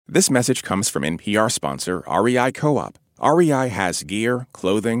This message comes from NPR sponsor REI Co-op. REI has gear,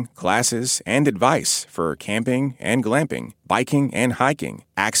 clothing, classes, and advice for camping and glamping, biking and hiking,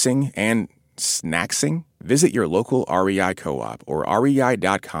 axing and snacksing. Visit your local REI Co-op or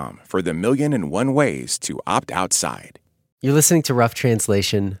rei.com for the 1,000,001 ways to opt outside. You're listening to Rough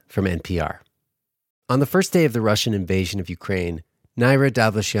Translation from NPR. On the first day of the Russian invasion of Ukraine, Naira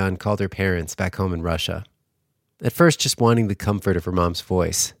Davletsyan called her parents back home in Russia. At first, just wanting the comfort of her mom's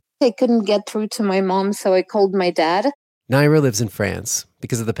voice. I couldn't get through to my mom, so I called my dad. Naira lives in France.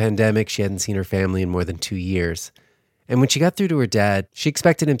 Because of the pandemic, she hadn't seen her family in more than 2 years. And when she got through to her dad, she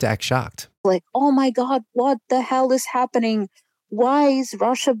expected him to act shocked. Like, oh my God, what the hell is happening? Why is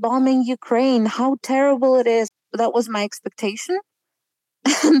Russia bombing Ukraine? How terrible it is. That was my expectation.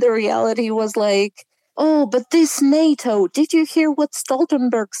 And the reality was like, oh, but this NATO, did you hear what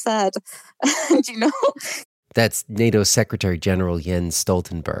Stoltenberg said? And That's NATO Secretary General Jens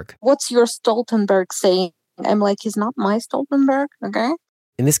Stoltenberg. What's your Stoltenberg saying? I'm like, he's not my Stoltenberg, okay?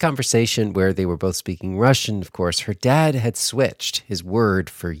 In this conversation where they were both speaking Russian, of course, her dad had switched his word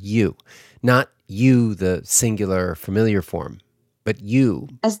for you. Not you, the singular familiar form, but you.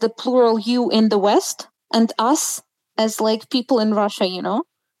 As the plural you in the West, and us as like people in Russia,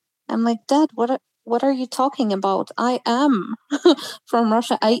 I'm like, Dad, what are you talking about? I am from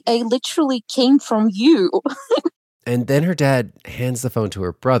Russia. I literally came from you. And then her dad hands the phone to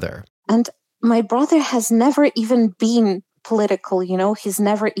her brother. And my brother has never even been political, he's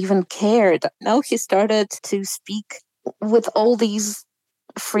never even cared. Now he started to speak with all these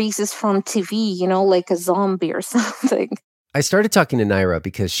phrases from TV, like a zombie or something. I started talking to Naira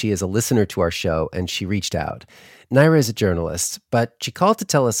because she is a listener to our show and she reached out. Naira is a journalist, but she called to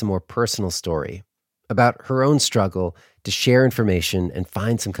tell us a more personal story about her own struggle to share information and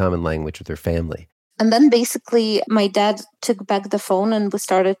find some common language with her family. And then basically my dad took back the phone and we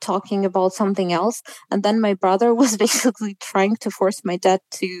started talking about something else. And then my brother was basically trying to force my dad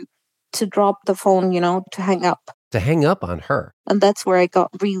to drop the phone, to hang up. To hang up on her. And that's where I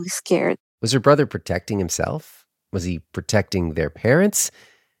got really scared. Was her brother protecting himself? Was he protecting their parents?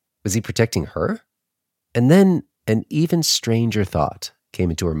 Was he protecting her? And then an even stranger thought came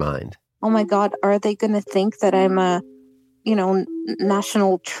into her mind. Oh my God, are they going to think that I'm a,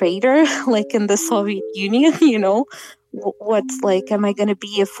 national traitor, like in the Soviet Union, What's like, am I going to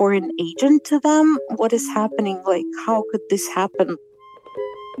be a foreign agent to them? What is happening? Like, how could this happen?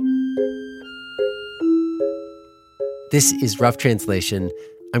 This is Rough Translation.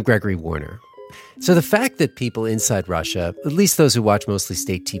 I'm Gregory Warner. So the fact that people inside Russia, at least those who watch mostly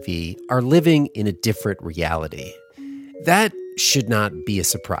state TV, are living in a different reality, that should not be a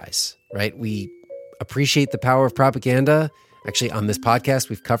surprise, right? We appreciate the power of propaganda. Actually, on this podcast,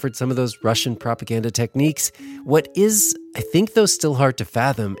 we've covered some of those Russian propaganda techniques. What is, I think, though, still hard to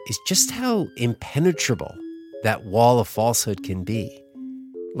fathom is just how impenetrable that wall of falsehood can be.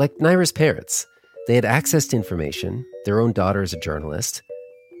 Like Naira's parents, they had access to information. Their own daughter is a journalist.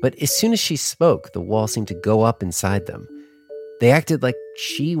 But as soon as she spoke, the wall seemed to go up inside them. They acted like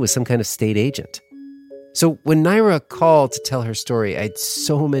she was some kind of state agent. So when Naira called to tell her story, I had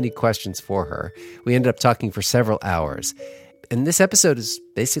so many questions for her. We ended up talking for several hours. And this episode is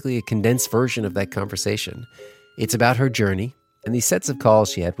basically a condensed version of that conversation. It's about her journey and these sets of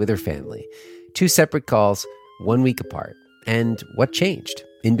calls she had with her family. 2 separate calls, 1 week apart, and what changed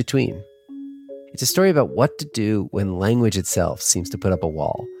in between. It's a story about what to do when language itself seems to put up a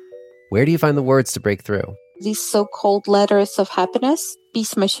wall. Where do you find the words to break through? These so-called letters of happiness,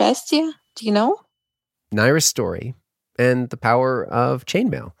 pisma счастья, do you know? Naira's story and the power of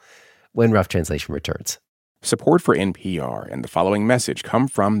chainmail when Rough Translation returns. Support for NPR and the following message come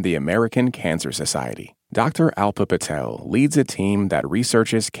from the American Cancer Society. Dr. Alpa Patel leads a team that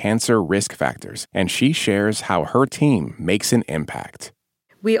researches cancer risk factors, and she shares how her team makes an impact.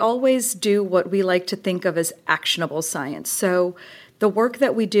 We always do what we like to think of as actionable science. So the work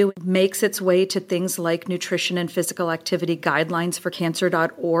that we do makes its way to things like nutrition and physical activity guidelines for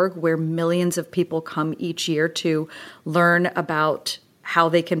cancer.org, where millions of people come each year to learn about how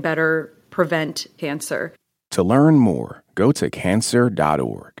they can better prevent cancer. To learn more, go to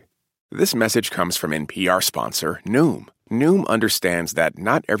cancer.org. This message comes from NPR sponsor Noom. Noom understands that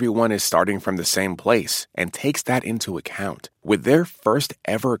not everyone is starting from the same place and takes that into account. With their first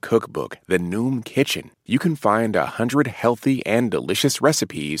ever cookbook, The Noom Kitchen, you can find 100 healthy and delicious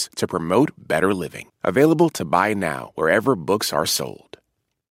recipes to promote better living. Available to buy now wherever books are sold.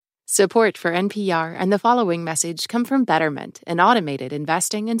 Support for NPR and the following message come from Betterment, an automated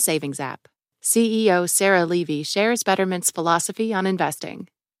investing and savings app. CEO Sarah Levy shares Betterment's philosophy on investing.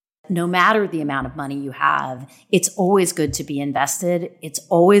 no matter the amount of money you have, it's always good to be invested. It's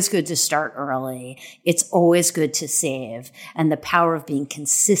always good to start early. It's always good to save. And the power of being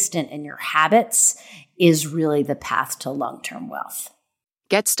consistent in your habits is really the path to long-term wealth.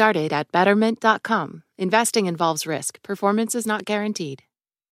 Get started at Betterment.com. Investing involves risk. Performance is not guaranteed.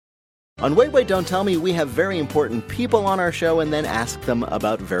 On Wait, Wait, Don't Tell Me, we have very important people on our show and then ask them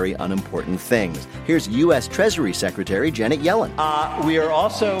about very unimportant things. Here's U.S. Treasury Secretary Janet Yellen. We are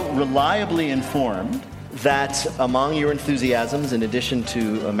also reliably informed that among your enthusiasms, in addition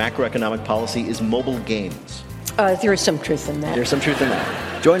to macroeconomic policy, is mobile games. There is some truth in that. There's some truth in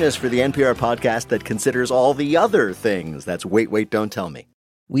that. Join us for the NPR podcast that considers all the other things. That's Wait, Wait, Don't Tell Me.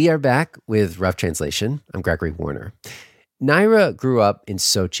 We are back with Rough Translation. I'm Gregory Warner. Naira grew up in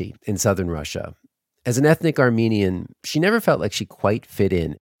Sochi in southern Russia. As an ethnic Armenian, she never felt like she quite fit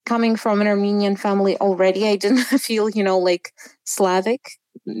in. Coming from an Armenian family already, I didn't feel, like Slavic,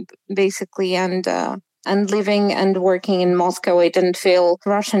 basically. And living and working in Moscow, I didn't feel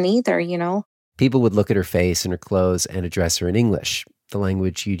Russian either, People would look at her face and her clothes and address her in English, the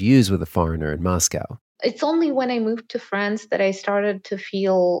language you'd use with a foreigner in Moscow. It's only when I moved to France that I started to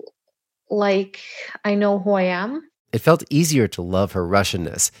feel like I know who I am. It felt easier to love her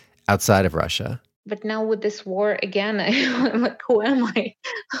Russianness outside of Russia. But now with this war again, I'm like, who am I?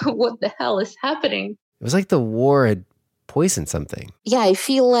 What the hell is happening? It was like the war had poisoned something. Yeah, I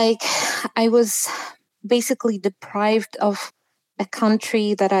feel like I was basically deprived of a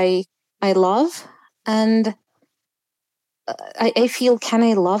country that I love. And I feel, can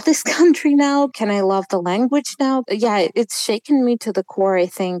I love this country now? Can I love the language now? Yeah, it's shaken me to the core, I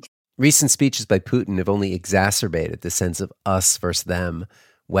think. Recent speeches by Putin have only exacerbated the sense of us versus them,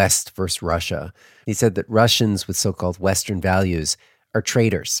 West versus Russia. He said that Russians with so-called Western values are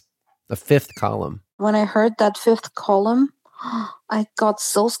traitors, a fifth column. When I heard that fifth column, I got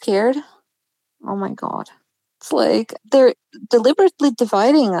so scared. Oh my God. It's like they're deliberately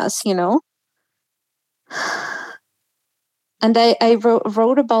dividing us, And I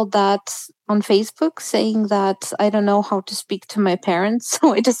wrote about that on Facebook, saying that I don't know how to speak to my parents,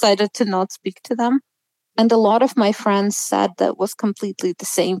 so I decided to not speak to them. And a lot of my friends said that was completely the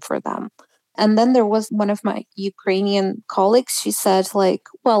same for them. And then there was one of my Ukrainian colleagues, she said,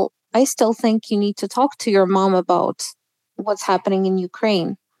 well, I still think you need to talk to your mom about what's happening in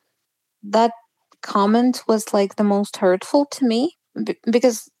Ukraine. That comment was the most hurtful to me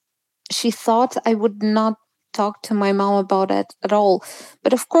because she thought I would not talk to my mom about it at all.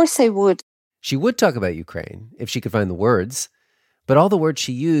 But of course I would. She would talk about Ukraine if she could find the words, but all the words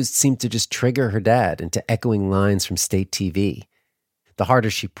she used seemed to just trigger her dad into echoing lines from state TV. The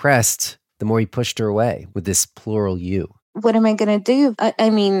harder she pressed, the more he pushed her away with this plural you. What am I going to do? I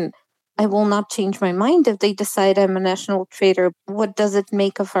mean, I will not change my mind if they decide I'm a national traitor. What does it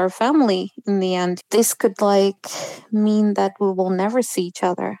make of our family in the end? This could mean that we will never see each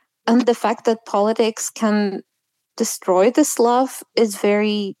other. And the fact that politics can destroy this love is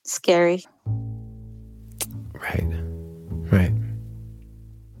very scary. Right.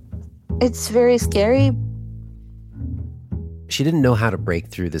 It's very scary. She didn't know how to break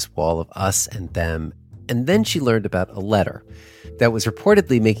through this wall of us and them. And then she learned about a letter that was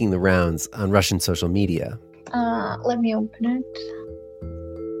reportedly making the rounds on Russian social media. Let me open it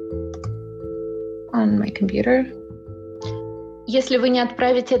on my computer. Если вы не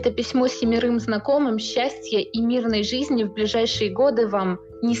отправите это письмо 7 знакомым, счастья и мирной жизни в ближайшие годы вам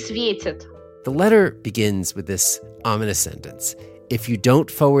не светит. The letter begins with this ominous sentence. If you don't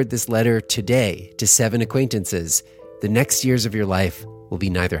forward this letter today to 7 acquaintances, the next years of your life will be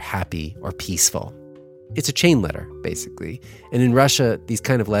neither happy or peaceful. It's a chain letter, basically. And in Russia, these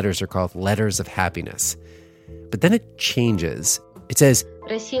kind of letters are called letters of happiness. But then it changes. It says,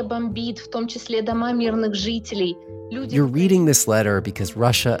 Россия бомбит, в том числе дома мирных жителей. You're reading this letter because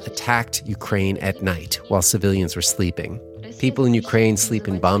Russia attacked Ukraine at night while civilians were sleeping. People in Ukraine sleep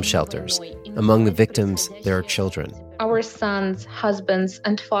in bomb shelters. Among the victims, there are children. Our sons, husbands,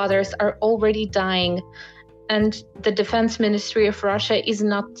 and fathers are already dying, and the Defense Ministry of Russia is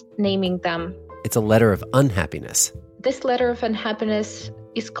not naming them. It's a letter of unhappiness. This letter of unhappiness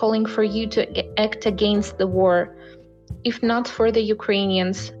is calling for you to act against the war. If not for the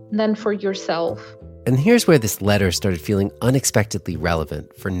Ukrainians, then for yourself. And here's where this letter started feeling unexpectedly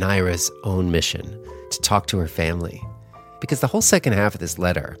relevant for Naira's own mission, to talk to her family. Because the whole second half of this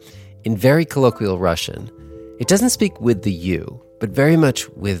letter, in very colloquial Russian, it doesn't speak with the you, but very much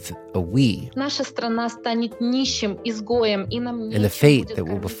with a we. And the fate that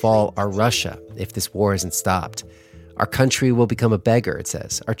will befall our Russia if this war isn't stopped. Our country will become a beggar, it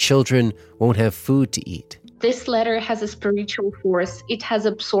says. Our children won't have food to eat. This letter has a spiritual force. It has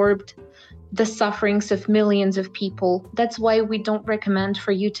absorbed the sufferings of millions of people. That's why we don't recommend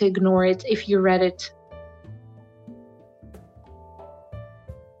for you to ignore it if you read it.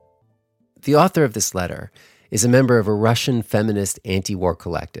 The author of this letter is a member of a Russian feminist anti-war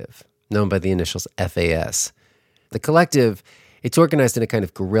collective known by the initials FAS. The collective, it's organized in a kind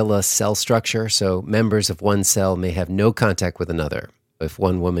of guerrilla cell structure, so members of one cell may have no contact with another. If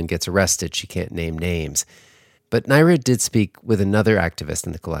one woman gets arrested, she can't name names. But Naira did speak with another activist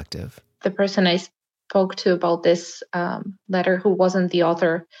in the collective. The person I spoke to about this letter, who wasn't the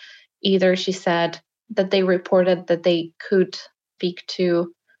author either, she said that they reported that they could speak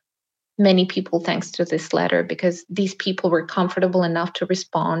to many people thanks to this letter because these people were comfortable enough to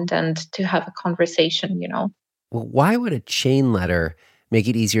respond and to have a conversation, you know. Well, why would a chain letter make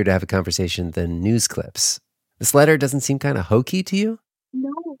it easier to have a conversation than news clips? This letter doesn't seem kind of hokey to you?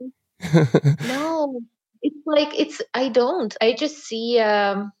 No. No. I just see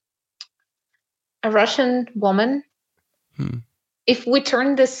a Russian woman. If we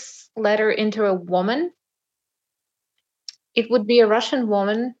turn this letter into a woman, it would be a Russian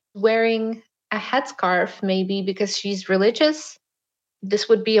woman wearing a headscarf, maybe because she's religious. This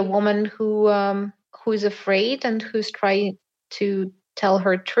would be a woman who's afraid and who's trying to tell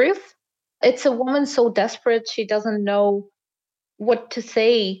her truth. It's a woman so desperate she doesn't know what to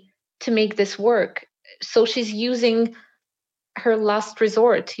say to make this work. So she's using her last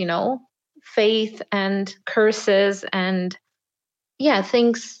resort, you know, faith and curses and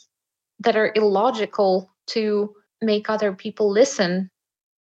things that are illogical to make other people listen.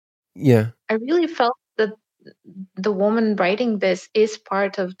 Yeah. I really felt that the woman writing this is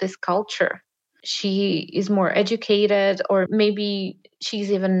part of this culture. She is more educated, or maybe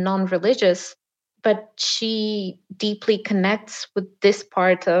she's even non-religious, but she deeply connects with this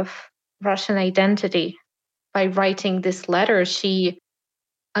part of Russian identity. By writing this letter, she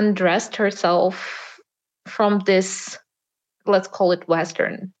undressed herself from this, let's call it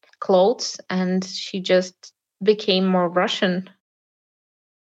Western clothes, and she just became more Russian.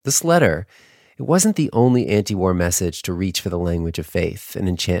 This letter, it wasn't the only anti-war message to reach for the language of faith and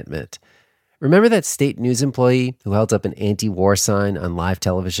enchantment. Remember that state news employee who held up an anti-war sign on live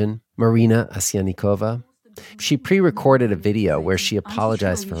television, Marina Asyanikova? She pre-recorded a video where she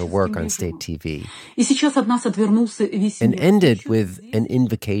apologized for her work on state TV and ended with an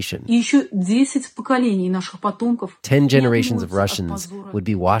invocation. 10 generations of Russians would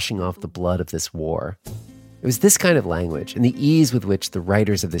be washing off the blood of this war. It was this kind of language and the ease with which the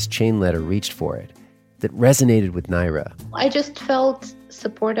writers of this chain letter reached for it that resonated with Naira. I just felt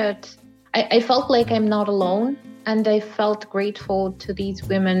supported. I felt like I'm not alone, and I felt grateful to these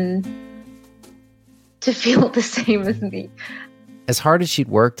women to feel the same as me. As hard as she'd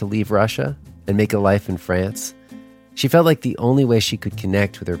worked to leave Russia and make a life in France, she felt like the only way she could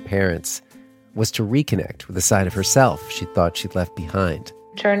connect with her parents was to reconnect with a side of herself she thought she'd left behind.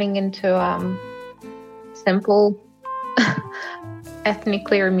 Turning into simple,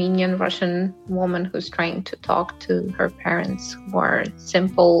 ethnically Armenian Russian woman who's trying to talk to her parents who are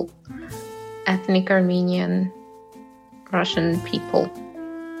simple, ethnic Armenian Russian people.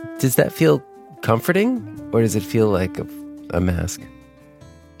 Does that feel comforting, or does it feel like a mask?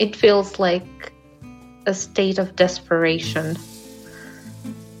 It feels like a state of desperation.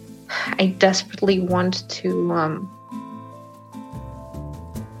 I desperately want to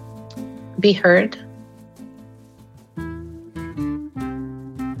be heard.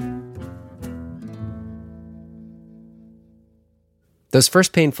 Those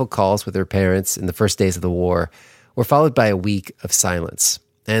first painful calls with her parents in the first days of the war were followed by a week of silence.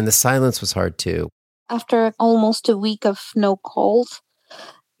 And the silence was hard too. After almost a week of no calls,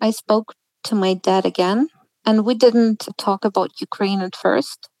 I spoke to my dad again. And we didn't talk about Ukraine at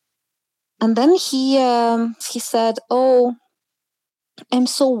first. And then he said, "Oh, I'm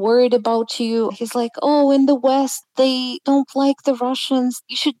so worried about you." He's like, "Oh, in the West, they don't like the Russians.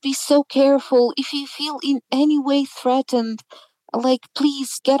 You should be so careful. If you feel in any way threatened, like,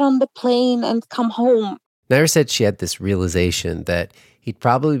 please get on the plane and come home." Naira said she had this realization that he'd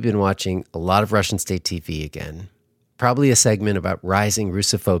probably been watching a lot of Russian state TV again. Probably a segment about rising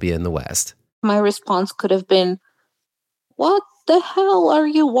Russophobia in the West. My response could have been, "What the hell are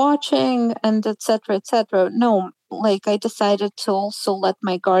you watching?" And etc., etc. No, like, I decided to also let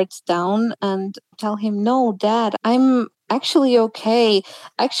my guards down and tell him, "No, Dad, I'm actually okay.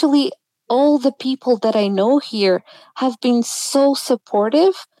 Actually, all the people that I know here have been so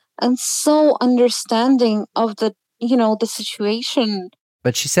supportive and so understanding of the situation."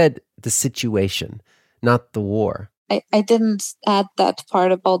 But she said the situation, not the war. I didn't add that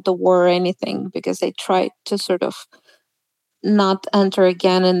part about the war or anything because I tried to sort of not enter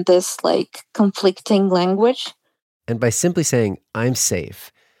again in this like conflicting language. And by simply saying, I'm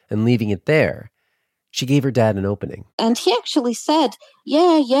safe, and leaving it there, she gave her dad an opening. And he actually said,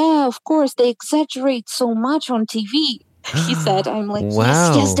 yeah, of course, they exaggerate so much on TV. He said, I'm like,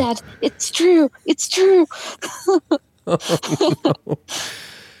 wow. Yes, Dad, it's true. Oh, no.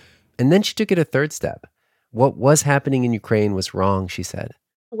 And then she took it a third step. What was happening in Ukraine was wrong, she said.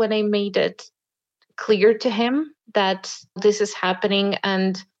 When I made it clear to him that this is happening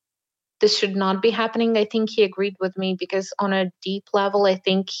and this should not be happening, I think he agreed with me, because on a deep level, I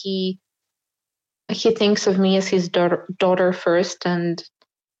think he thinks of me as his daughter first and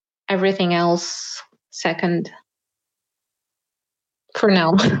everything else second. For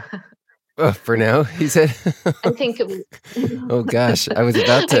now. For now, he said? I think it was... Oh, gosh. I was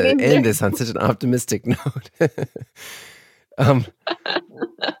about to end this on such an optimistic note.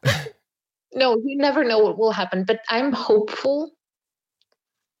 No, you never know what will happen, but I'm hopeful.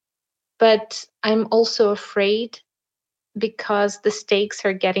 But I'm also afraid because the stakes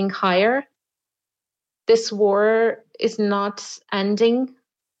are getting higher. This war is not ending.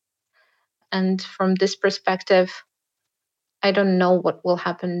 And from this perspective, I don't know what will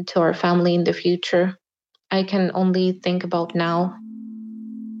happen to our family in the future. I can only think about now.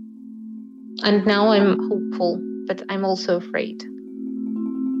 And now I'm hopeful, but I'm also afraid.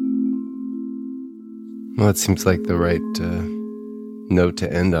 Well, it seems like the right note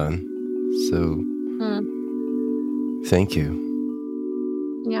to end on. So, Thank you.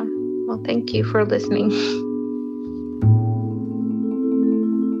 Yeah, well, thank you for listening.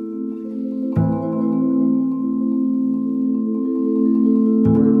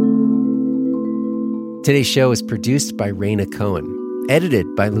 Today's show is produced by Raina Cohen, edited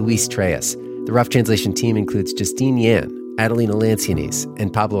by Luis Treyes. The Rough Translation team includes Justine Yan, Adelina Lancianese,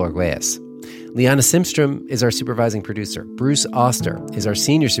 and Pablo Arguelles. Liana Simstrom is our supervising producer. Bruce Oster is our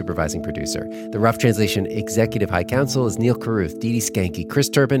senior supervising producer. The Rough Translation Executive High Counsel is Neil Carruth, Dee Dee Skanke, Chris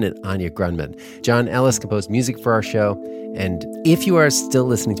Turpin, and Anya Grunman. John Ellis composed music for our show. And if you are still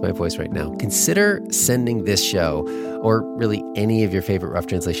listening to my voice right now, consider sending this show, or really any of your favorite Rough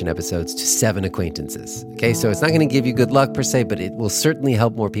Translation episodes, to 7 acquaintances. Okay, so it's not going to give you good luck per se, but it will certainly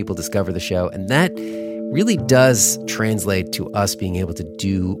help more people discover the show. And that really does translate to us being able to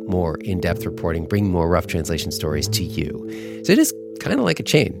do more in-depth reporting, bring more Rough Translation stories to you. So it is kind of like a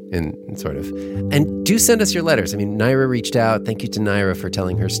chain, in sort of. And do send us your letters. I mean, Naira reached out. Thank you to Naira for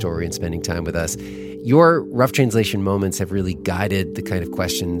telling her story and spending time with us. Your Rough Translation moments have really guided the kind of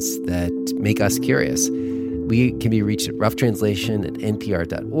questions that make us curious. We can be reached at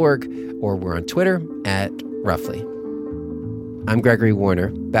roughtranslation@npr.org, or we're on Twitter @roughly. I'm Gregory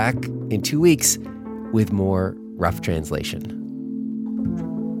Warner, back in 2 weeks with more Rough Translation.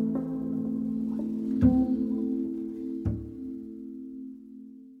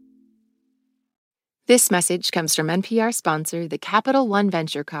 This message comes from NPR sponsor, the Capital One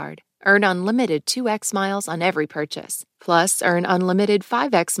Venture Card. Earn unlimited 2x miles on every purchase. Plus, earn unlimited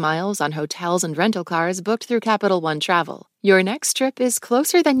 5x miles on hotels and rental cars booked through Capital One Travel. Your next trip is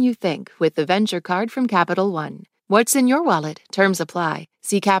closer than you think with the Venture Card from Capital One. What's in your wallet? Terms apply.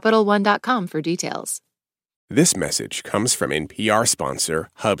 See CapitalOne.com for details. This message comes from NPR sponsor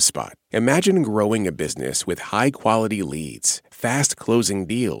HubSpot. Imagine growing a business with high-quality leads, fast-closing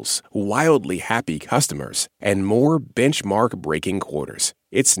deals, wildly happy customers, and more benchmark-breaking quarters.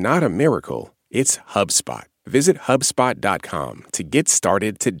 It's not a miracle, it's HubSpot. Visit HubSpot.com to get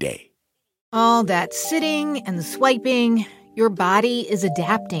started today. All that sitting and swiping, your body is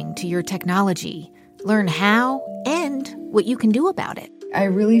adapting to your technology. Learn how and what you can do about it. I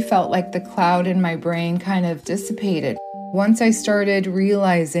really felt like the cloud in my brain kind of dissipated. Once I started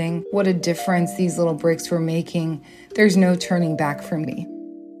realizing what a difference these little breaks were making, there's no turning back for me.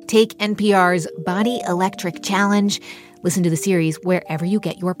 Take NPR's Body Electric Challenge. Listen to the series wherever you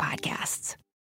get your podcasts.